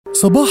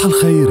صباح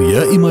الخير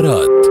يا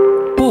إمارات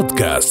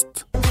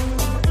بودكاست.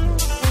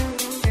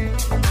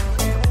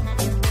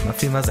 ما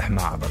في مزح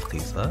مع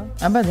بلقيس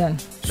ابدا.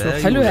 شو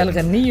حلو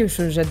هالغنية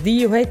وشو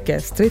جدية وهيك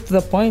ستريت تو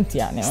ذا بوينت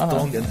يعني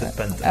سترونج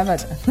اندبندنت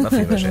ابدا. ما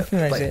في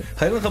مجال. طيب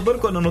خلينا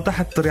نخبركم انه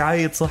تحت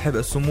رعاية صاحب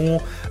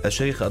السمو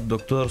الشيخ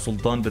الدكتور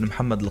سلطان بن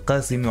محمد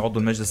القاسمي عضو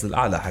المجلس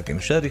الاعلى حاكم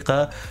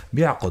الشارقة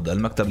بيعقد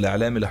المكتب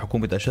الاعلامي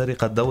لحكومة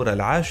الشارقة الدورة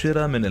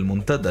العاشرة من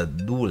المنتدى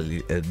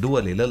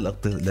الدولي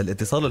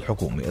للاتصال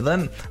الحكومي.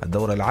 اذن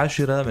الدورة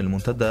العاشرة من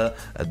المنتدى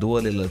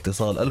الدولي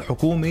للاتصال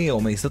الحكومي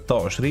يومي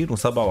 26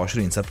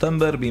 و27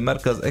 سبتمبر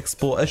بمركز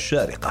اكسبو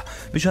الشارقة.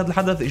 بشهد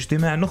الحدث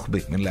اجتماع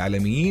نخبة من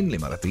الإعلاميين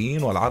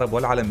الإماراتيين والعرب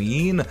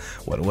والعالميين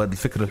ورواد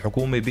الفكر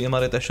الحكومي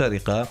بإمارة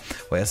الشارقة،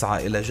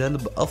 ويسعى إلى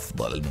جلب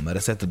أفضل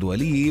الممارسات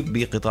الدولية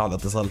بقطاع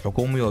الاتصال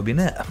الحكومي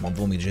وبناء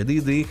منظومة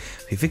جديدة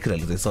في فكر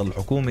الاتصال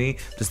الحكومي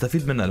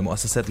تستفيد منها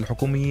المؤسسات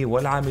الحكومية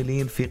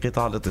والعاملين في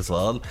قطاع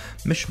الاتصال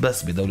مش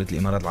بس بدولة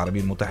الإمارات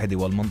العربية المتحدة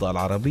والمنطقة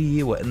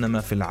العربية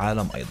وإنما في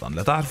العالم أيضا.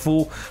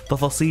 لتعرفوا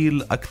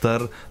تفاصيل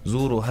أكثر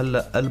زوروا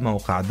هلأ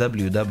الموقع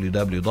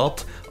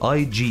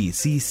www.igcc.ae.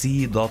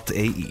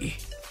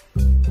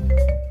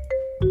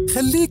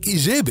 خليك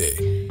إيجابي.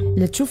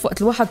 لتشوف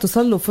وقت الواحد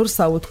تصل له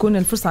فرصة وتكون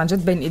الفرصة عن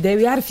جد بين إيديه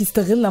ويعرف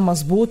يستغلها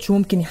مزبوط شو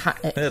ممكن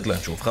يحقق. يطلع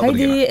نشوف.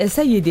 خبرينا. هيدي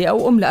سيدة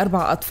أو أم ل4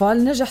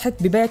 أطفال نجحت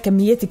ببيع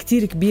كميات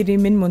كتير كبيرة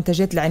من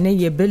منتجات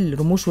العناية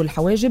بالرموش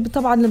والحواجب،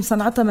 طبعا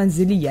لمصنعتها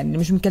منزليا يعني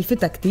مش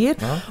مكلفتها كتير.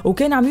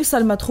 وكان عم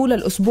يوصل مدخولها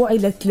الأسبوعي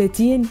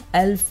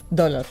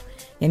 $30,000.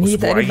 يعني هي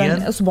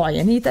تقريبا أسبوعيا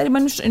يعني هي تقريبا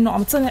مش إنه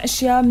عم تصنع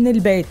أشياء من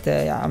البيت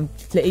عم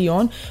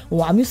تلاقيهم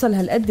وعم يوصل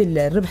هالقد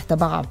الربح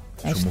تبعها.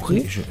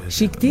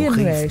 شيء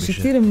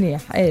كتير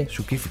منيح. ايه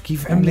شو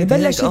كيف عملت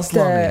هيك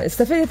اصلا؟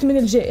 استفادت من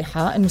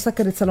الجائحه انه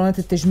سكرت صالونات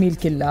التجميل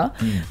كلها.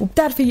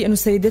 وبتعرفي انه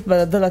السيدات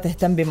بدها تضلها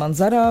تهتم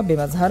بمنظرها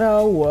بمظهرها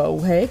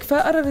وهيك،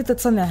 فقررت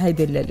تصنع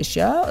هيدي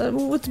الاشياء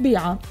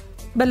وتبيعها.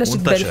 بلشت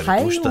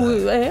بالحي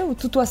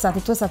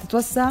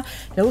وتتوسع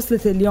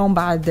لوصلت اليوم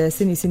بعد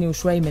سنة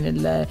وشوي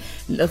من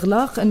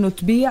الإغلاق إنه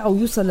تبيع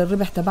ويوصل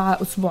الربح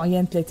تبعها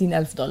أسبوعيا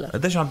 $30,000.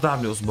 قديش عم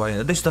تعملي أسبوعيا؟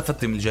 قديش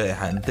استفدتي من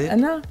الجائحة أنت؟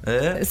 أنا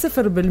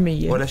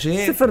 0% ولا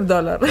شيء،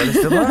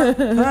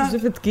 $0.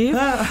 شفت كيف؟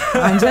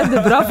 عن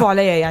جد برافو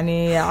عليها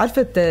يعني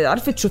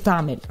عرفت شو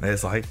تعمل. ايه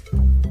صحيح.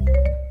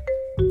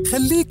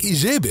 خليك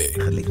إيجابي.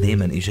 خليك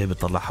دايما إيجابي.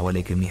 طلع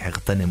حواليك منيح،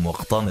 اغتنم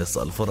واقتنص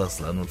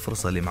الفرص لأنه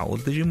الفرصة اللي معقول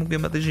تجي ممكن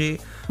ما تجي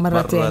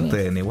مرة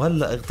تاني.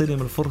 وهلا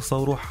اغتنم الفرصة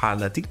وروح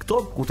على تيك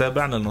توك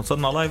وتابعنا لأنه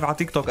صرنا لايف على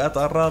تيك توك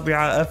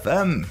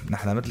 @4FM.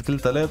 نحن مثل كل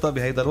 3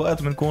 بهيدا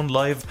الوقت بنكون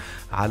لايف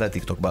على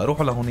تيك توك. بقى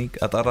روحوا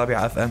لهونيك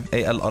 @4FM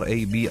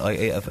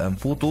ALRABIAFM.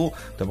 فوتوا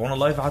تابعونا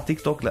لايف على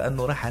تيك توك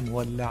لأنه رح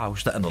نولع.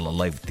 واشتقنا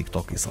لللايف تيك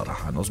توك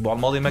صراحة. الأسبوع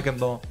الماضي ما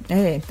كنت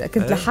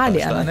كنت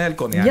لحالي أنا. اشتقنا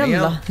لكم يعني.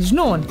 يلا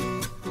جنون.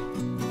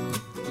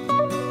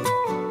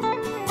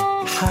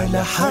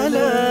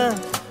 حلا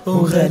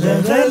وغلا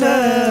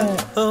غلا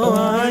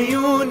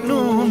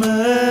وعيونه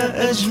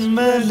ما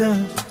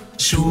أجمله.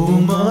 شو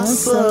ما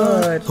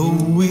صار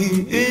هو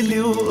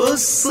إلي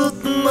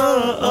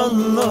وقصتنا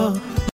الله